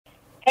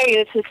Hey,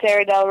 this is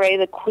Sara Del Rey,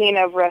 the Queen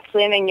of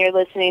Wrestling, and you're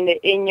listening to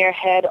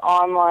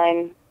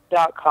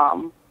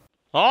InYourHeadOnline.com.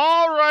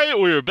 All right,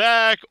 we're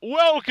back.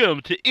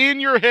 Welcome to In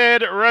Your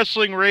Head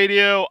Wrestling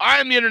Radio.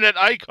 I'm the internet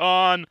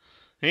icon,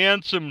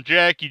 handsome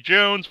Jackie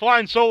Jones,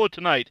 flying solo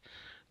tonight.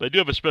 But I do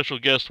have a special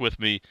guest with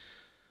me.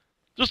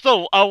 Just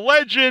a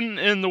legend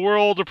in the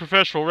world of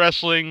professional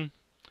wrestling.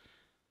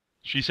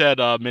 She's had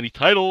many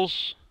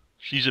titles.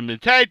 She's in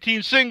tag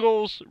team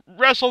singles,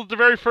 wrestled at the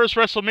very first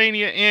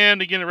WrestleMania,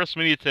 and again at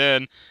WrestleMania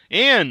 10.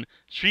 And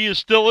she is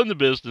still in the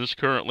business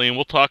currently, and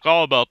we'll talk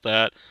all about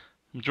that.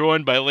 I'm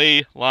joined by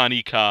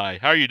Leilani Kai.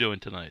 How are you doing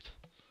tonight?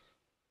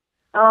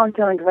 Oh, I'm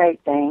doing great,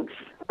 thanks.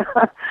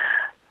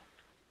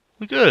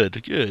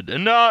 Good, good.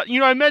 And,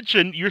 I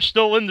mentioned you're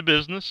still in the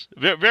business.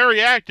 Very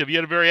active. You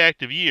had a very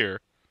active year.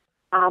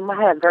 I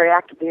had a very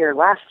active year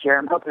last year.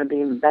 I'm hoping to be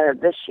even better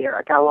this year.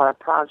 I got a lot of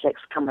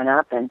projects coming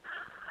up, and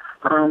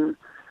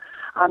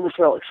I'm just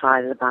real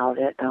excited about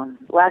it.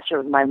 Last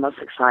year was my most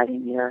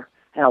exciting year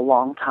in a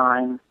long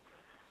time,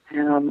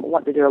 and I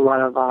want to do a lot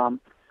of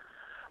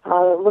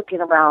looking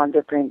around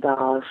different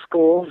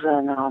schools,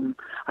 and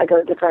I go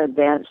to different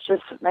events,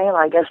 just mainly,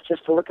 I guess,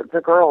 just to look at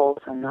the girls,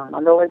 and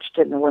I'm really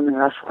interested in the women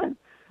wrestling,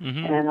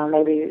 and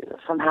maybe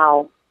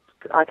somehow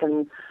I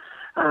can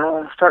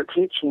start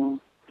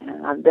teaching.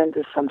 And I've been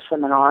to some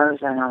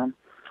seminars and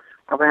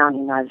around the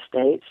United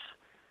States,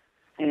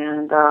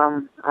 and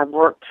I've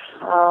worked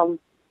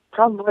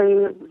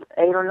probably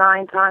 8 or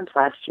 9 times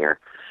last year,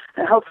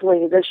 and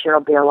hopefully this year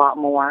will be a lot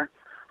more.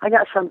 I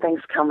got some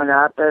things coming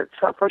up, but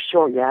it's not for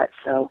sure yet,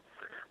 so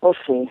we'll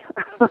see.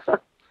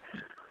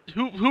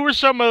 Who are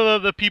some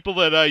of the people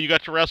that you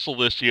got to wrestle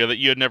this year that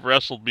you had never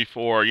wrestled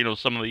before? You know,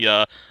 some of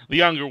the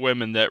younger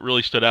women that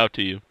really stood out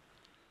to you.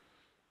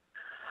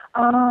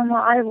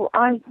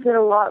 I did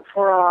a lot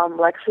for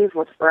Lexi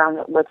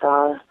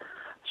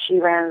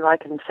she ran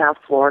like in South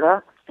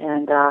Florida,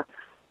 and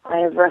I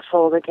have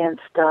wrestled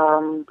against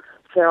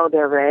Sara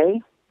Del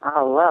Rey.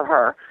 I love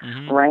her.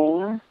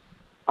 Rain,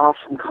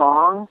 Awesome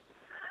Kong,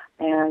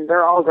 and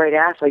they're all great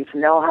athletes,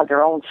 and they all have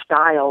their own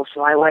style,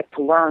 so I like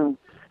to learn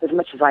as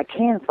much as I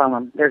can from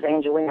them. There's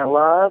Angelina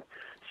Love,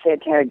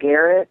 Santana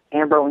Garrett,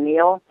 Amber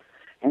O'Neil,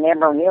 and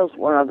Amber O'Neil's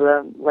one of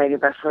the lady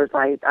wrestlers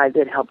I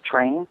did help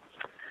train.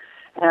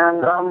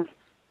 And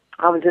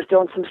I was just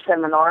doing some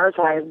seminars.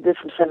 I did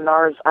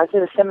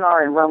a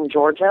seminar in Rome,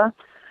 Georgia,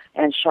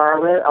 and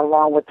Charlotte,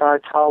 along with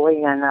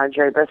Tully and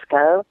Jerry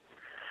Briscoe.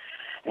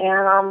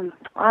 And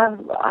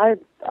I've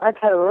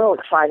had a real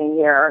exciting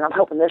year, and I'm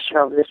hoping this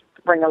year will just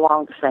bring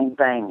along the same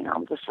thing.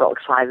 I'm just real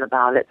excited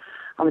about it.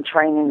 I'm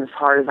training as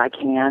hard as I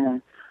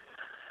can,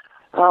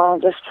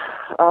 and just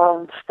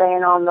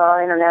staying on the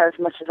internet as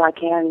much as I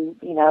can.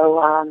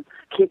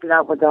 Keeping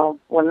up with the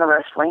women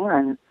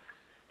wrestling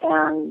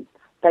and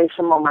face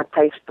them on my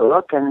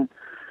Facebook and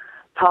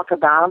talk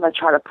about them and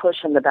try to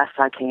push them the best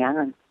I can.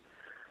 And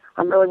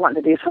I'm really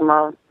wanting to do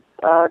some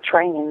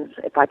trainings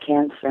if I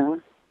can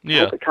soon.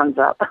 Yeah. Hope it comes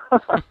up.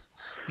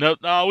 No,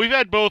 we've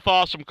had both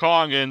Awesome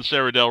Kong and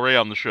Sara Del Rey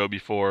on the show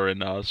before,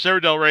 and Sara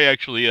Del Rey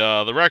actually,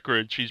 the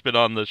record, she's been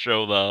on the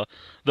show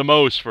the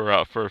most for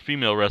a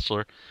female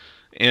wrestler,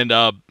 and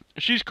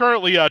she's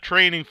currently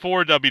training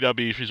for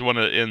WWE. She's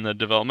in the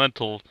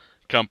developmental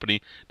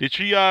company. Did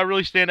she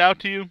really stand out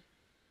to you?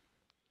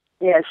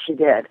 Yes, she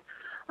did.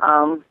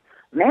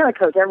 Mainly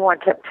because everyone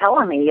kept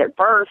telling me at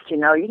first, you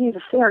need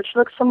to see her. She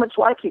looks so much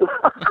like you.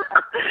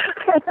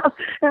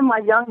 In my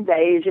young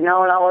days, and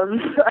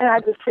I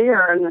had to see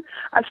her, and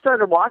I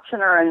started watching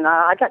her, and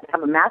I got to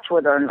have a match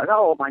with her, and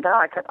oh my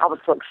God, I was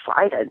so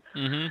excited.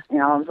 I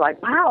was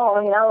like,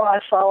 wow, I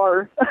saw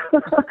her.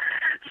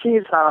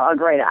 She's a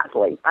great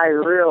athlete. I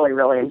really,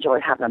 really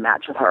enjoyed having a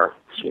match with her.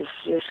 She's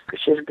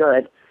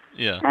good.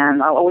 Yeah.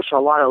 And I wish her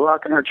a lot of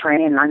luck in her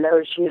training. I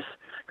know she's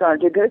going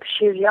to do good because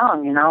she's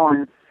young, and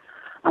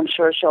I'm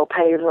sure she'll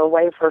pave the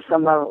way for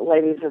some of the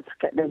ladies that's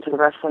getting into the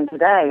wrestling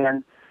today,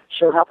 and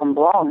she'll help them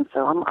belong.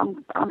 So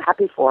I'm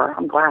happy for her.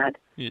 I'm glad.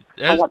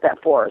 I want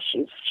that for her.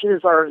 She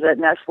deserves it,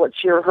 and that's what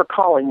her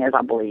calling is,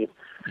 I believe.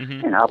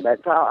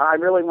 But I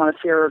really want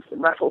to see her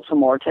wrestle some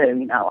more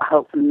too. I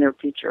hope in the near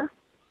future.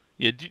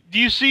 Yeah. Do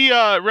you see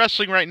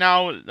wrestling right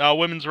now,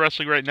 women's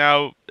wrestling right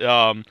now,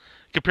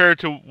 compared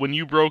to when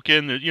you broke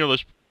in? There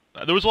was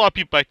a lot of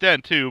people back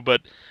then too,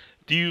 but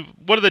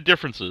what are the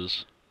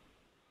differences?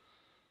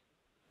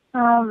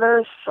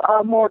 There's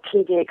more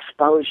TV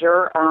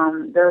exposure.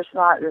 There's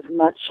not as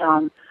much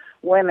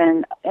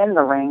women in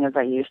the ring as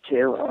I used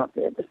to.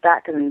 It was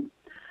back in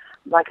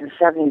the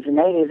 70s and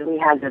 80s, we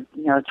had to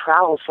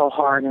travel so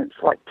hard, and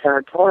it's like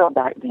territorial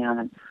back then.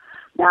 And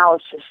now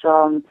it's just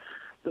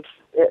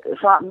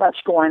it's not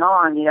much going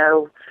on,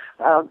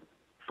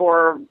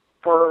 for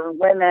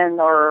women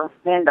or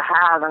men to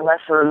have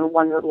unless they're in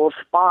one little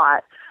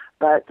spot.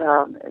 But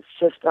it's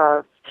just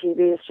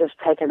TV is just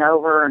taken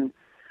over, and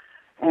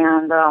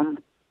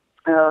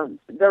the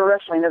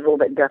wrestling is a little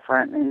bit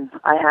different, and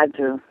I had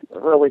to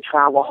really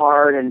travel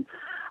hard, and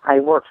I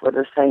worked with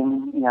the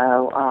same,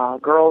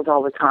 girls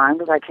all the time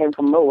because I came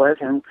from Lewis,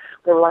 and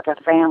we were like a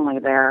family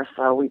there.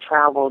 So we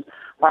traveled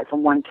like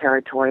from one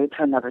territory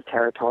to another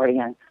territory,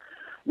 and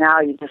now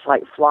you just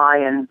like fly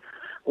and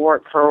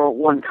work for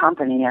one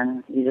company,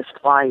 and you just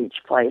fly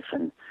each place,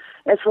 and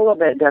it's a little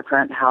bit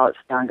different how it's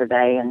done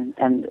today, and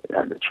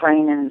the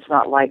training is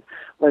not like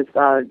with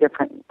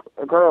different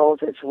girls.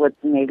 It's with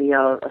maybe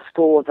a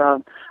school with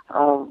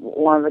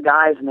one of the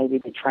guys maybe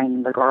be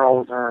training the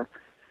girls, or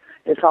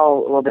it's all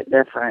a little bit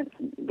different.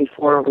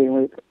 Before we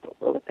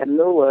in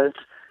Lewis,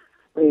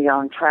 we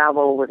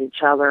traveled with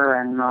each other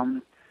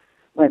and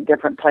went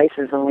different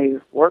places, and we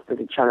worked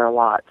with each other a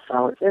lot.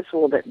 So it's a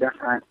little bit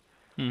different.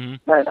 Mm-hmm.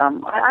 But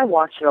I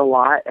watch it a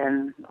lot,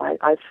 and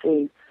I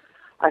see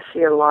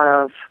a lot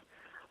of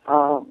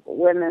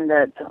women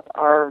that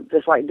are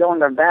just like doing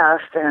their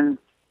best, and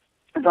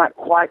it's not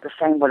quite the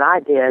same what I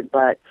did,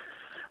 but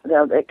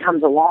it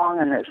comes along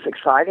and it's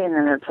exciting,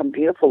 and there's some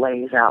beautiful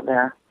ladies out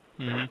there.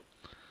 Mm-hmm.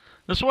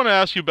 I just want to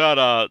ask you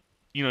about,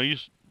 you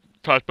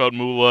talked about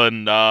Moolah,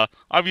 and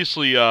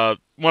obviously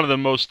one of the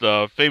most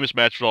famous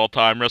matches of all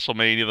time,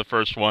 WrestleMania, the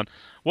first one.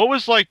 What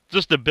was like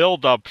just the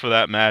build-up for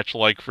that match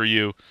like for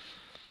you?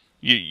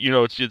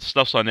 It's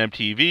stuff's on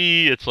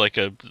MTV. It's like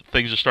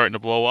things are starting to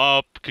blow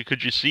up.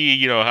 Could you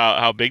see,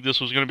 how big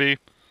this was going to be?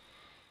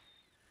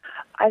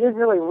 I didn't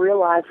really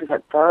realize it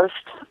at first.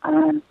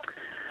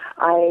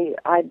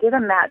 I did a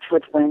match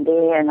with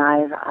Wendi, and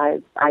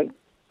I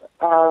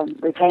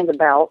retained the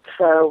belt.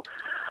 So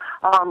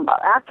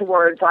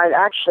afterwards, I'd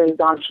actually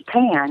gone to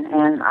Japan,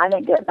 and I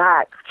didn't get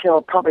back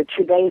till probably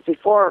 2 days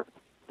before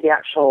the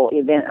actual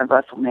event of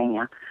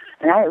WrestleMania.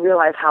 And I didn't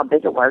realize how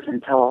big it was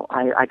until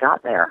I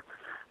got there.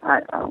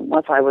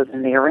 Once I was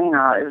in the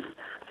arena, there was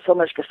so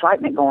much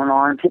excitement going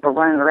on, people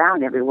running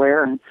around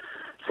everywhere and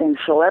seeing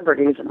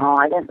celebrities and all.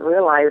 I didn't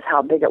realize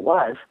how big it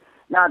was.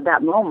 Not at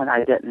that moment,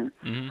 I didn't.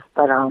 Mm-hmm.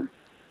 But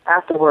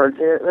afterwards,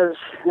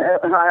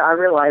 I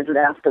realized it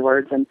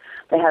afterwards, and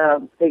they had a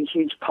big,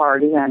 huge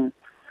party, and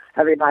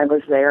everybody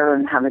was there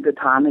and having a good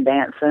time and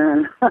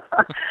dancing.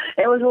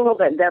 It was a little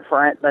bit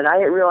different, but I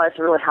didn't realize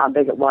really how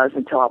big it was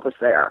until I was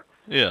there.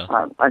 Yeah.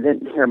 I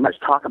didn't hear much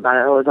talk about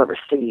it. I was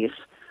overseas.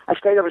 I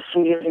stayed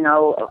overseas,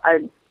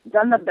 I'd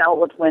done the belt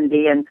with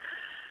Wendi, and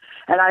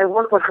I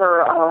worked with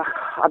her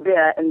a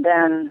bit, and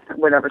then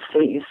went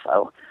overseas.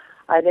 So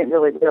I didn't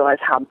really realize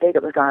how big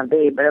it was going to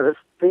be, but it was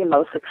the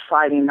most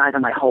exciting night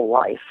of my whole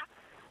life.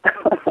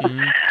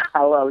 Mm-hmm.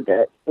 I loved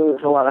it. It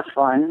was a lot of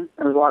fun.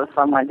 It was a lot of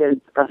fun when I did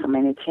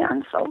WrestleMania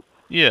 10. So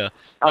yeah,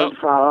 I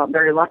was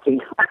very lucky.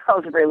 I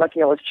was very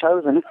lucky I was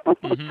chosen.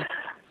 Mm-hmm.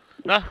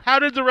 Now, how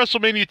did the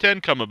WrestleMania 10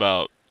 come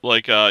about?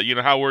 Like,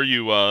 how were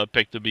you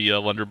picked to be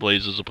Lunder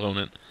Blaze's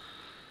opponent?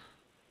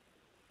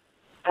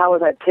 How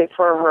was I picked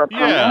for her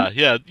opponent?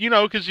 Yeah,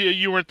 because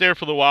you weren't there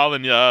for the while,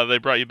 and they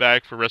brought you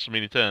back for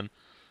WrestleMania 10.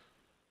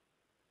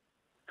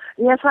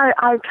 Yes,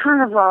 I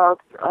kind of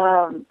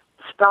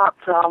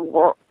stopped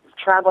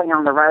traveling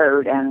on the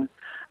road, and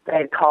they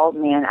had called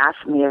me and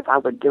asked me if I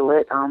would do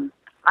it.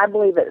 I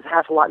believe it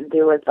has a lot to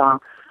do with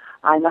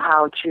I know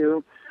how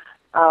to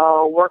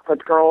work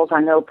with girls.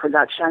 I know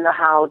production. I know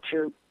how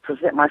to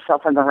present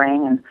myself in the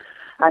ring, and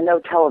I know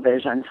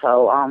television.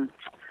 So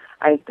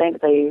I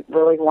think they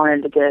really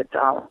wanted to get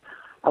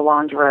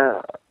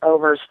Alondra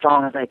over as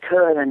strong as they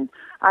could, and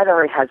I'd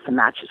already had some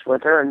matches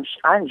with her, and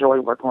I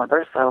enjoyed working with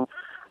her. So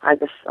I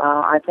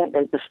think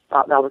they just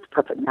thought that was a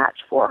perfect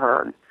match for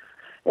her. And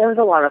it was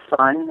a lot of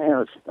fun. It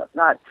was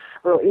not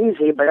real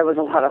easy, but it was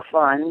a lot of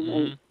fun. Mm-hmm.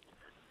 And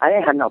I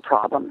didn't have no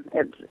problem.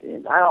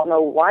 I don't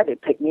know why they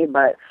picked me,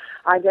 but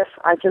I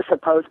just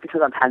suppose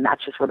because I've had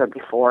matches with her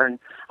before, and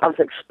I was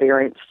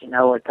experienced,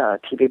 with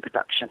TV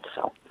production.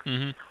 So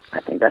mm-hmm.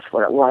 I think that's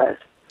what it was.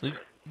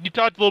 You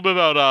talked a little bit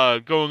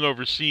about going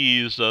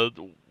overseas.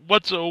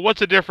 What's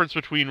the difference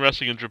between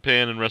wrestling in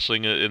Japan and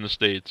wrestling in the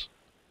States?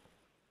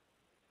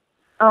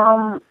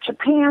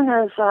 Japan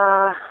is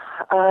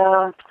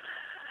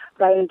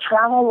they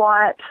travel a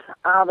lot.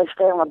 They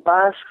stay on a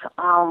bus.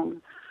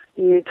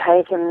 You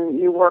take and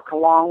you work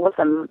along with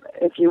them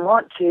if you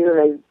want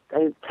to.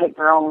 They take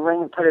their own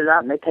ring and put it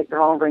up, and they take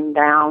their own ring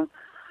down.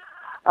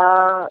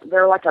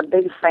 They're like a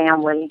big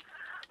family.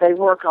 They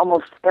work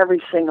almost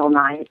every single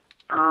night.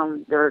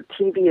 Their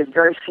TV is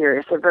very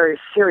serious. They're very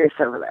serious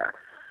over there.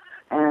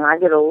 And I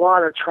get a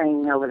lot of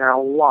training over there, a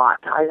lot.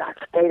 I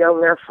stayed over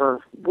there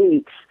for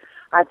weeks.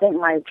 I think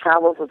my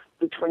travels was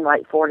between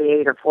like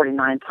 48 or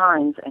 49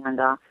 times,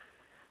 and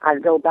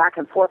I'd go back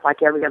and forth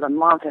like every other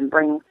month and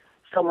bring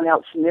someone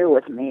else new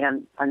with me,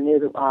 and a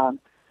new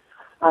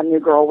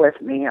girl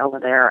with me over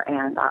there,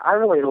 and I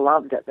really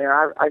loved it there.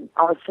 I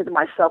was saying to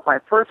myself, when I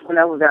first went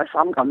over there, so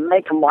I'm going to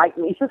make them like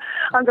me.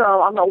 I'm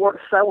going to work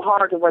so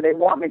hard to where they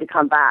want me to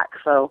come back.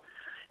 So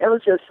it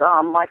was just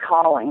my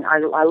calling.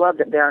 I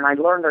loved it there, and I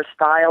learned their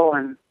style,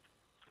 and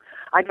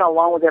I got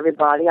along with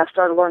everybody. I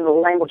started learning the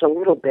language a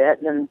little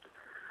bit, and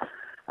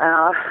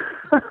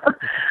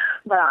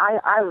but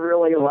I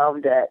really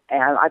loved it,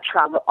 and I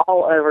traveled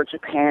all over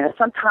Japan. And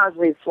sometimes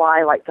we'd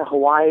fly like to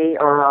Hawaii,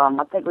 or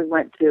I think we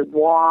went to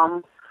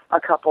Guam a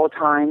couple of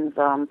times.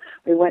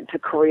 We went to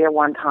Korea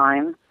one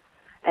time,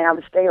 and I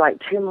would stay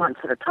like 2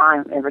 months at a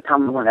time every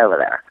time we went over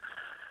there.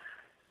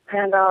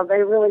 And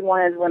they really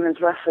wanted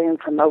women's wrestling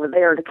from over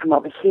there to come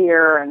over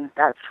here, and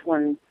that's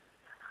when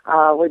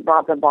we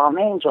brought the Bomb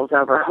Angels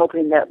over,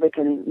 hoping that we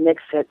can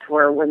mix it to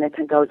where when they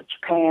can go to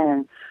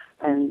Japan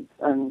and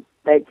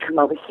they'd come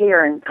over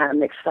here and kind of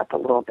mix it up a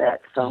little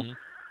bit. So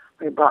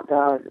we brought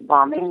the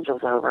Bomb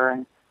Angels over,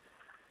 and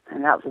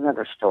that was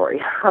another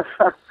story.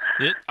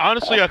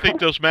 Honestly, I think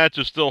those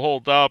matches still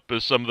hold up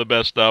as some of the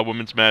best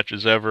women's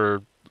matches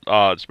ever,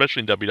 especially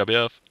in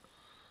WWF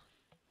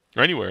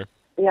or anywhere.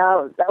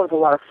 Yeah, that was a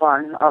lot of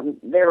fun.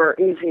 They were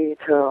easy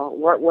to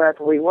work with.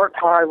 We worked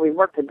hard. We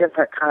worked a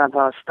different kind of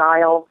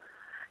style,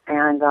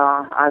 and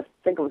I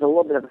think it was a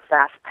little bit of a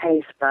fast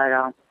pace,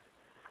 but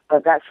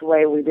that's the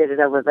way we did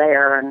it over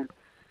there.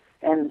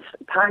 And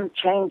time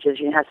changes.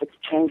 You have to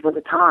change with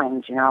the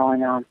times, you know.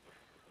 And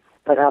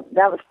but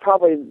that was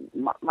probably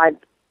my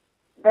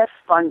best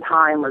fun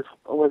time was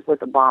with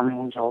the Bomb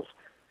Angels,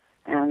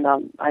 and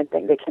I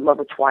think they came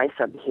over twice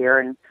up here,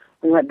 and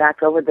we went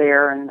back over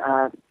there and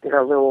did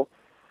our little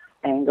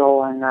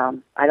angle, and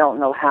I don't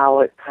know how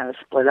it kind of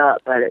split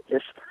up, but it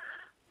just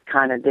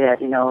kind of did,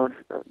 you know.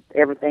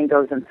 Everything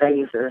goes in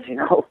phases, you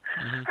know.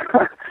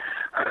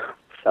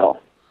 So.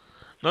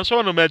 I also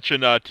want to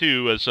mention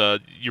too, as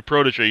your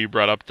protege you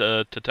brought up,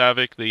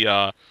 Tatevik,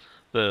 the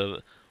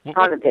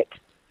Tatevik.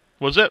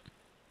 Was it?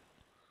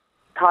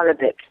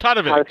 Tatevik.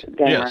 Tatevik.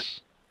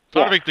 Yes.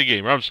 Tatevik the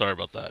gamer. I'm sorry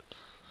about that.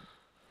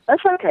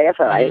 That's okay. That's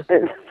all right.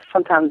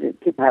 Sometimes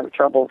people have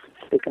trouble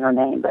speaking her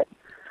name, but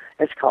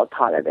it's called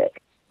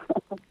Tatevik.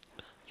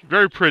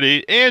 Very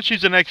pretty, and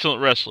she's an excellent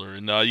wrestler.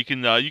 And you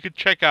can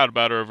check out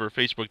about her over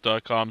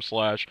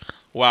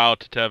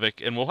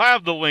Facebook.com/WowTatevik, and we'll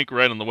have the link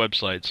right on the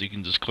website, so you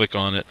can just click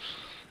on it.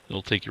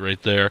 It'll take you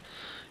right there.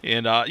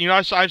 And you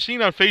know, I've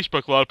seen on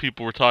Facebook a lot of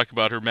people were talking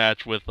about her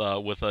match with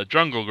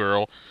Jungle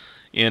Girl.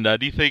 And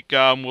do you think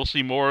we'll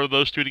see more of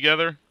those two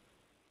together?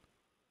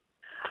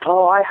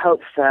 Oh, I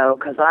hope so,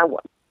 because I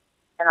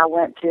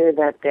went to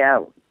that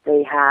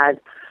they had.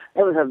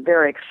 It was a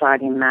very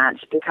exciting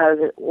match because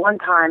at one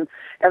time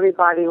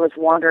everybody was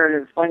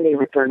wondering if Wendi,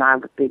 Richter, and I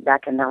would be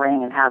back in the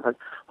ring and have a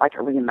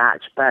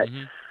rematch. But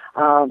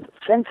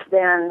since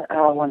then,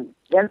 when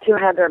them two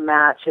had their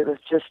match, it was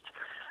just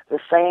the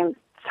same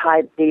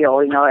type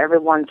deal. You know,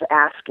 everyone's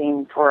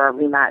asking for a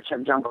rematch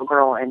of Jungle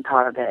Girl and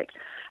Tatevik,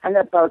 and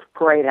they're both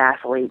great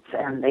athletes,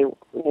 and they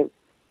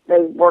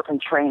work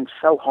and train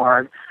so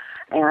hard.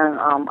 And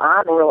I'm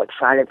real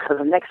excited because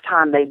the next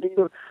time they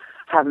do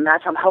have a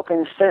match, I'm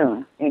hoping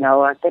soon. You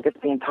know, I think it's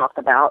being talked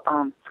about.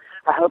 I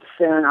hope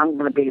soon I'm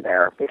going to be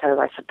there because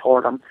I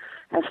support them,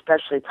 and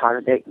especially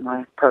Tatevik,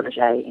 my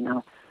protege. You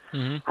know,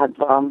 I've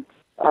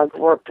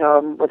worked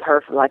with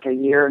her for like a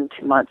year and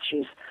 2 months.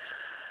 She's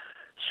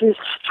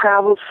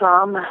traveled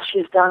some.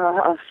 She's done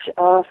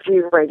a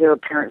few radio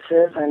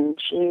appearances, and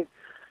she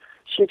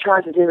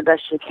tries to do the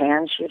best she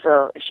can. She's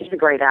a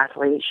great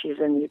athlete. She's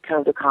in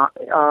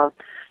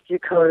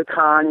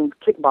Yukotan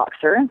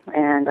kickboxer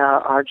and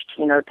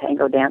Argentino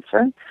tango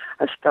dancer,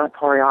 a stunt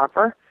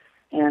choreographer,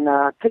 and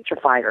a picture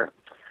fighter.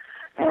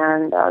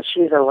 And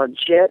she's a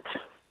legit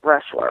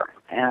wrestler,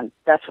 and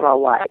that's what I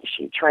like.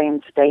 She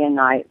trains day and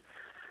night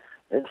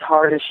as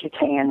hard as she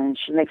can, and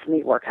she makes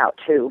me work out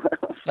too.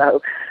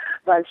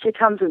 But she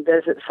comes and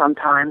visits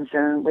sometimes,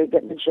 and we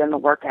get in the gym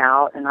and work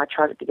out, and I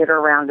try to get her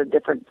around to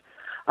different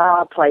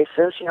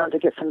places, you know, to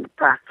get some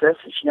practice,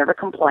 and she never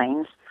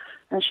complains.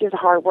 And she's a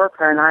hard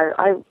worker, and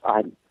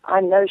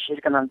I know she's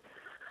going to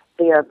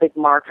be a big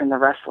mark in the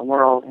wrestling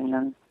world,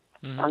 and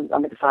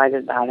I'm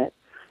excited about it.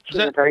 She's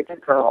a very good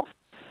girl.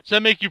 Does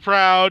that make you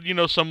proud? You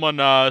know, someone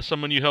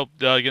you helped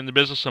get in the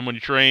business, someone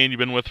you trained, you've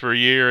been with for a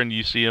year, and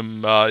you see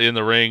him in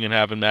the ring and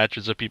having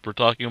matches that people are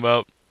talking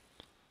about?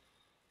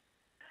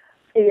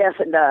 Yes,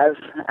 it does.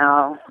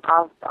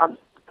 I've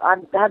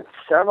had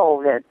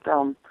several that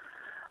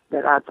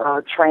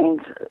I've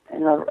trained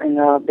in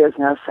the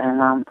business,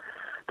 and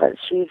but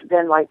she's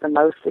been like the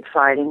most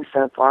exciting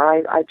so far.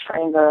 I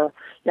trained a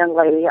young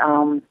lady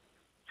a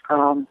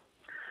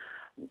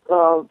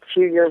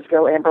few years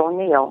ago, Amber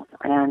O'Neill,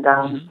 and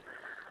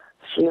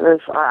she was.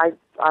 I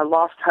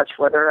lost touch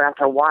with her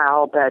after a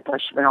while, but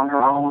she's been on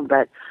her own.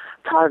 But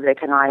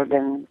Tatevik and I have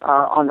been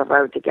on the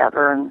road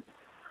together, and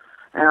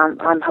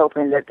I'm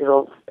hoping that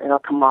it'll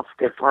come off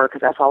good for her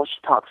because that's all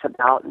she talks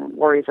about and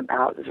worries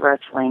about is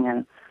wrestling,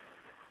 and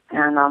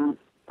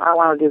I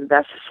want to do the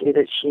best to see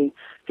that she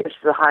gets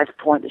to the highest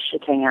point that she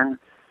can.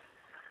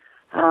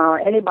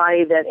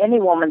 Any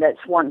woman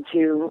that's wanting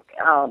to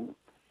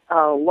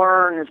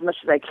learn as much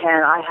as they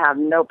can, I have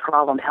no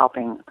problem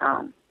helping.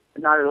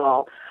 Not at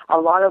all. A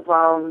lot of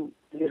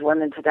these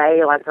women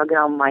today, like they'll get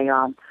on my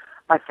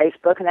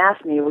Facebook and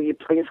ask me, "Will you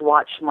please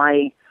watch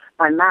my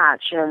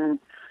match and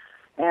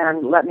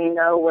let me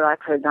know what I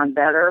could have done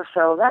better?"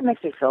 So that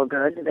makes me feel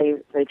good.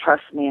 They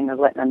trust me and they're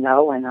letting them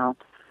know and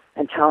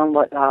tell them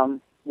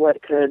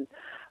what could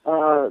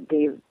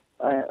be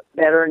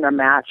better in their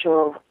match,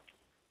 or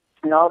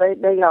you know,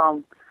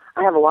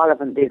 I have a lot of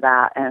them do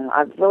that, and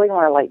I really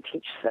want to like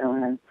teach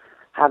soon and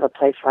have a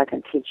place where I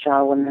can teach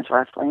women's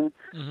wrestling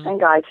and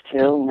guys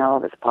too,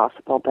 if it's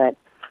possible. But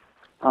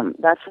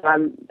that's what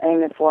I'm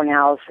aiming for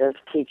now is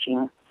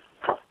teaching,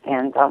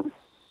 and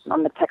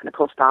I'm a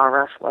technical style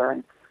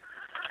wrestler,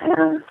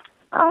 and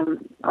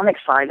I'm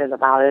excited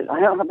about it.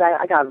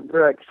 I got a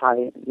really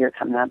exciting year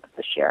coming up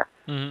this year.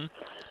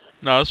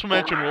 Now, as we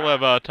mentioned, we'll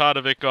have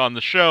Tatevik on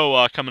the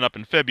show coming up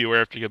in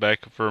February after you get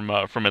back from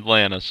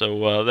Atlanta.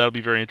 So that'll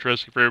be very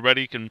interesting for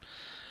everybody. You can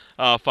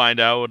find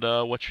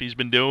out what she's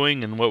been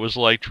doing and what it was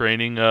like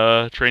training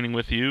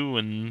with you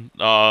and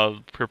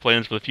her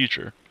plans for the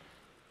future.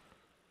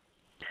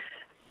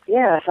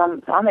 Yes,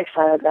 I'm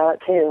excited about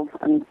it too.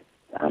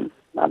 I'm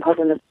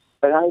hoping to.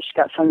 But I know she's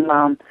got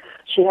some.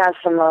 She has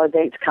some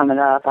dates coming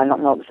up. I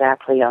don't know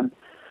exactly.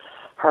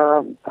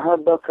 Her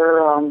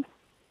booker.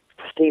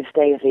 Steve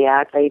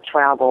Stasiak, they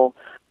travel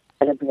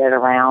a bit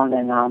around,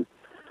 and I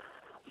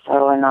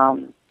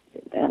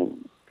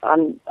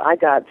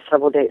got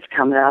several dates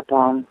coming up.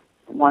 One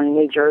in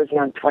New Jersey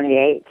on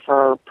 28th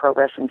for Pro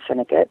Wrestling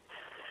Syndicate,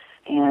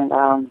 and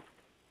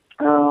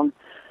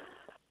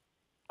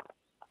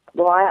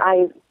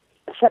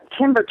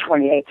September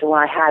 28th when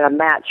I had a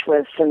match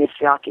with Cindy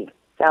Siaki.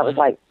 That was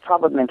like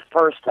probably my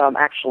first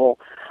actual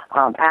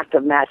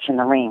active match in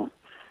the ring.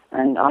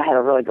 And I had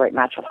a really great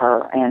match with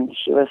her, and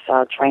she was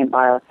trained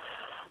by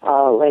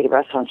a lady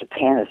wrestler in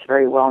Japan that's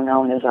very well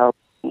known as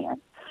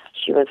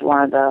she was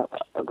one of the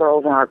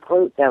girls in our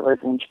group that was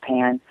in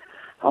Japan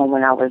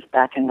when I was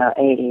back in the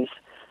 80s.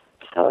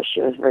 So she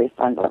was very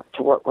fun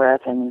to work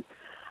with, and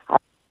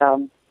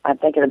I'm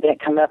thinking of it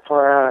coming up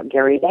for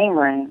Gary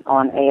Dameron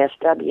on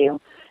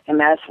ASW in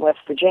Madison, West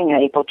Virginia,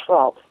 April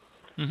 12th.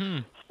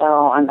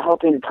 So I'm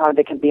hoping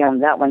Tatevik can be on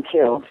that one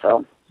too.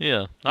 So.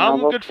 Yeah, I'm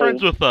good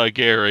friends with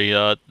Gary.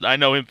 I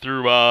know him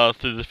through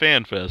the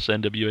Fan Fest,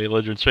 NWA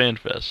Legends Fan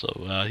Fest.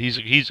 So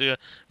he's a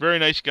very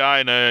nice guy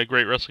and a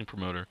great wrestling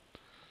promoter.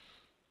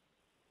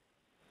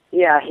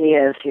 Yeah, he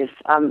is.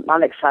 I'm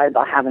excited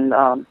about having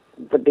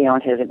to be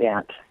on his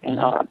event. And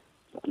I've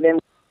been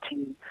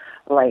working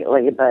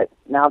lately, but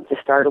now I've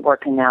just started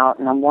working out,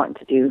 and I'm wanting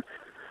to do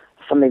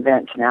some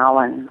events now,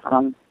 and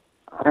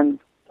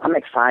I'm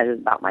excited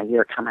about my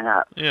year coming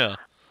up. Yeah.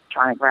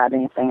 Trying to grab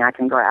anything I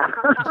can grab.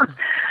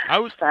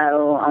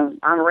 So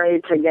I'm ready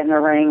to get in the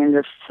ring and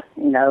just,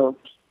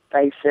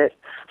 face it.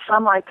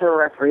 Some like to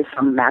referee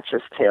some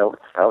matches too.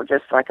 So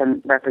just so I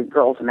can referee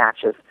girls'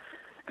 matches,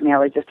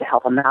 just to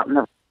help them out in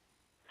the.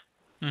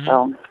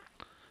 So.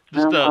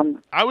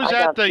 I was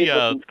at the.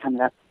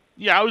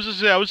 Yeah, I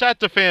was at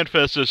the Fan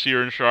Fest this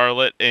year in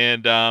Charlotte,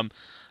 and I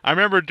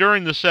remember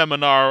during the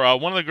seminar,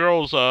 one of the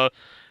girls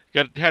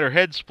had her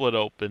head split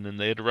open, and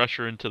they had to rush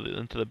her into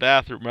the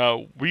bathroom.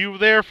 Were you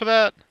there for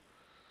that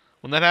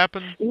when that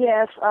happened?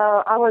 Yes,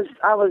 I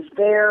was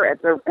there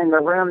in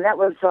the room. That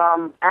was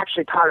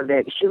actually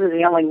Tatevik. She was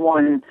the only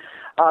one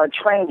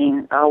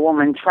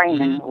woman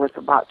training with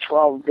about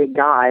 12 big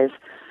guys,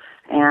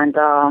 and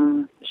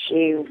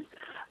she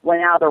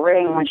went out of the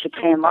ring. When she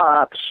came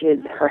up,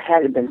 her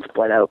head had been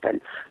split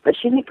open, but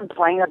she didn't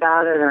complain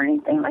about it or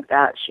anything like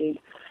that. She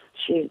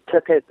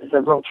took it as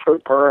a real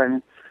trooper,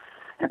 and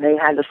they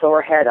had to sew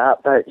her head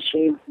up, but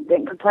she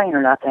didn't complain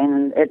or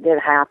nothing. It did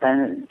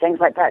happen. Things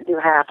like that do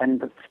happen.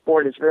 The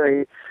sport is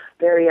very,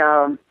 very,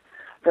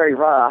 very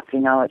rough.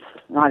 It's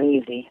not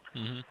easy.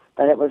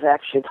 But it was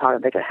actually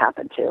Tatevik that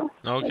happened too.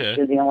 Okay.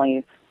 She was the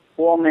only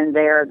woman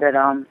there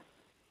that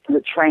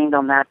trained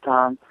on that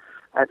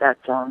at that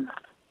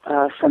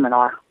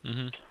seminar.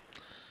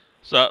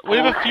 So we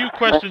have a few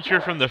questions here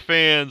from the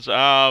fans.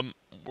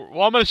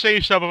 Well, I'm going to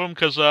save some of them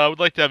because I would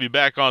like to have you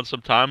back on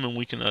sometime, and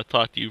we can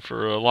talk to you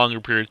for a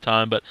longer period of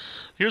time. But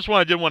here's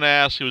one I did want to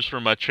ask. It was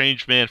from a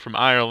Changed Man from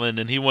Ireland,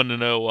 and he wanted to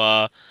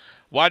know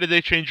why did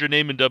they change your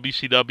name in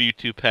WCW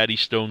to Patty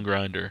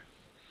Stonegrinder?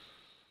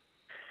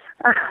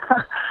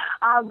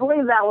 I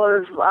believe that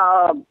was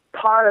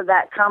part of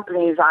that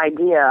company's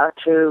idea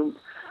to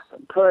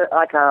put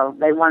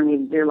they wanted me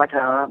to do like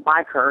a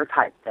biker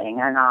type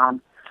thing,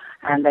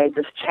 and they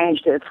just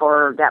changed it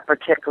for that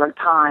particular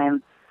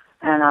time.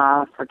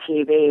 And for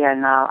TV,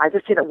 and I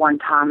just did it one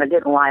time. I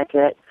didn't like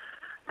it,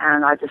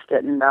 and I just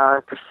didn't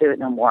pursue it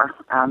no more.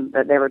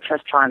 But they were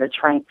just trying to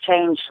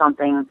change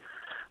something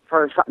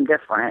for something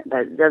different.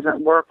 But it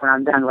doesn't work when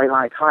I've done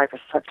Leilani for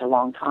such a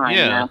long time.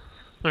 Yeah.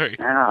 Right.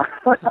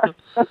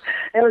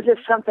 It was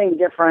just something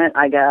different,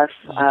 I guess.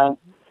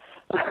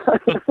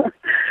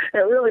 It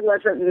really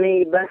wasn't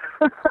me, but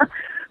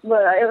it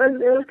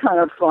was kind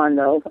of fun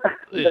though.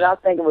 Yeah. But I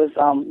think it was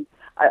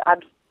I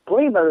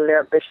believe it was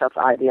Eric Bishop's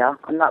idea.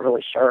 I'm not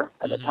really sure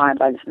at the time,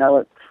 but I just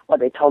know what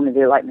they told me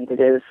they'd like me to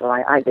do, so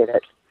I did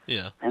it.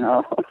 Yeah.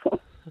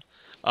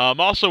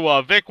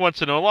 Also, Vic wants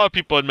to know, a lot of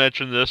people had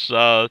mentioned this,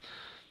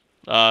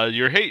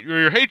 your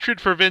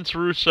hatred for Vince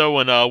Russo,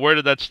 and where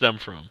did that stem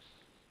from?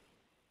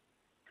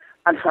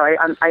 I'm sorry,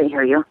 I didn't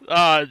hear you.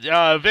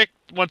 Vic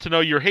wants to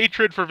know your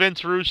hatred for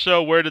Vince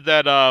Russo, where did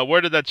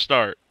that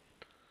start?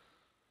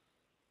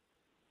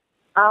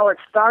 Oh, it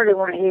started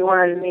when he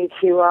wanted me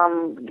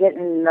to get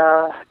in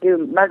do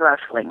mud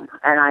wrestling,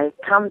 and I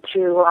come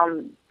to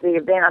the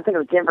event. I think it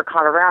was Denver,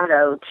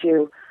 Colorado,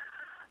 to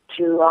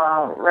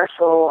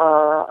wrestle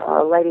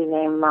a lady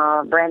named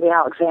Brandy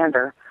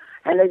Alexander,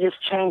 and they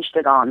just changed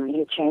it on me.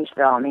 He changed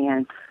it on me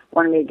and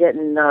wanted me to get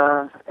in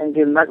and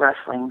do mud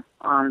wrestling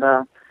on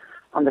the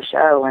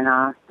show, and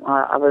I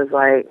was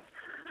like,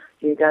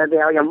 you got to be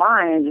out of your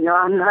mind, you know.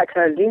 I'm not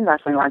going to do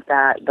nothing like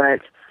that,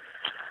 but.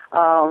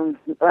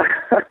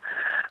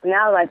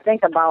 Now that I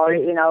think about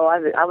it, you know,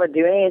 I would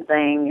do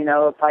anything, you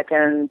know, if I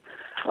can,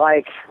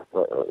 like,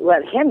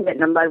 let him get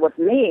in the mud with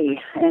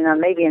me,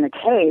 and maybe in a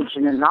cage,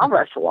 and then I'll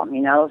wrestle him,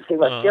 you know, see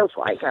what it feels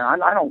like.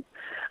 And I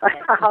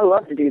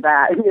love to do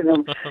that, you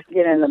know,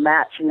 get in the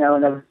match, you know,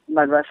 in a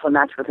mud wrestling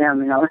match with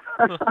him, you know,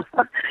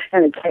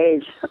 in a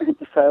cage.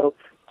 So,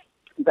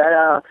 but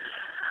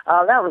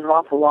that was an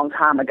awful long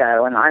time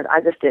ago, and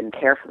I just didn't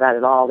care for that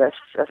at all. That's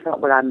not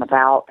what I'm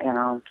about, you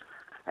know.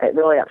 It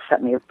really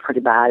upset me pretty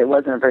bad. It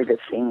wasn't a very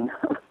good scene.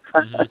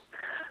 But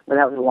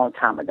that was a long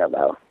time ago,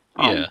 though.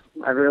 Yeah.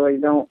 I really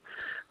don't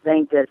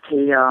think that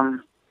he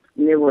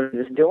knew what he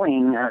was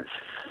doing.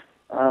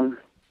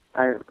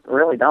 I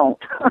really don't.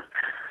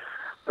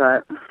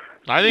 But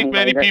I think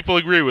anyway, many people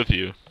agree with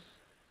you.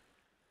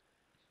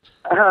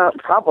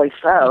 Probably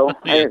so.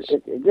 Yes.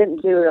 It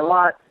didn't do a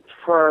lot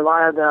for a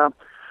lot of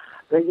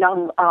the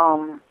young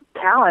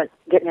talent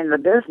getting in the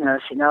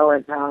business. You know,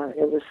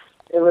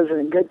 it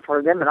wasn't good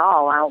for them at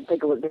all. I don't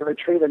think they were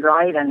treated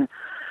right, and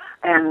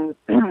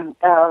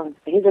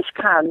he just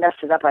kind of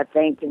messed it up, I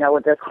think, you know,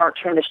 with the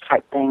cartoonish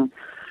type thing.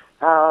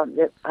 I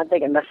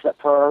think it messed it up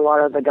for a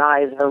lot of the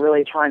guys that are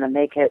really trying to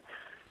make it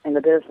in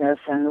the business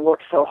and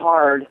work so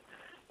hard,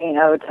 you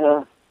know,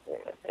 to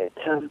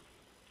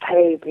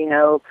pay, you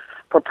know,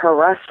 for pro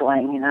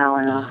wrestling, you know,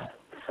 and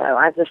so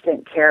I just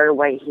didn't care the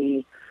way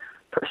he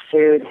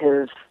pursued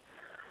his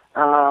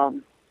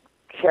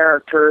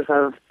characters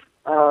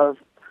of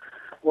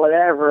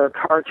whatever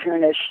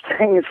cartoonish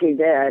things he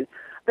did.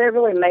 But it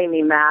really made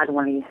me mad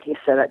when he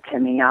said it to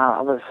me. I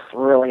was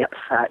really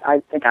upset. I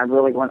think I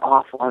really went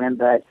off on him,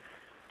 but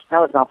that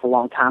was an awful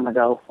long time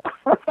ago.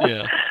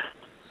 Yeah.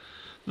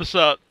 Just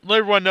let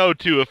everyone know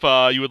too, if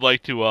you would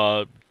like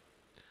to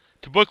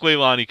book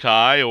Leilani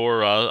Kai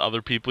or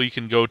other people, you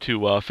can go to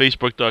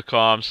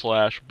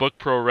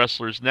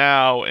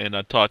facebook.com/bookprowrestlersnow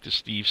and talk to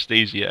Steve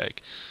Stasiak.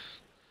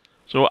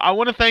 So I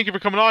want to thank you for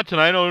coming on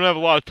tonight. I know we don't have a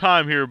lot of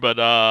time here, but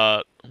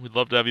we'd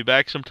love to have you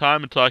back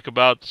sometime and talk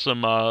about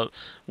some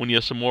when you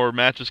have some more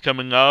matches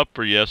coming up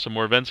or you have some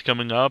more events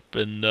coming up,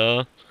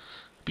 and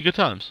be good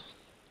times.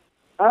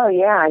 Oh,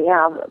 yeah,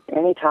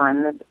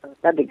 anytime.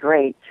 That'd be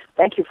great.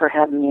 Thank you for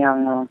having me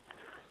on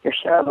your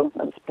show.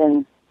 It's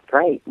been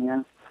great, you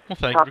know, well,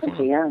 thank talking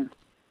to you.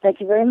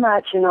 Thank you very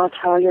much, and I'll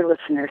tell your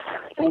listeners.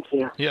 Thank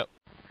you. Yep.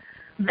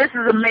 This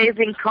is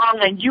Amazing Kong,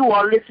 and you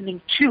are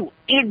listening to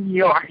In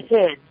Your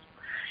Head.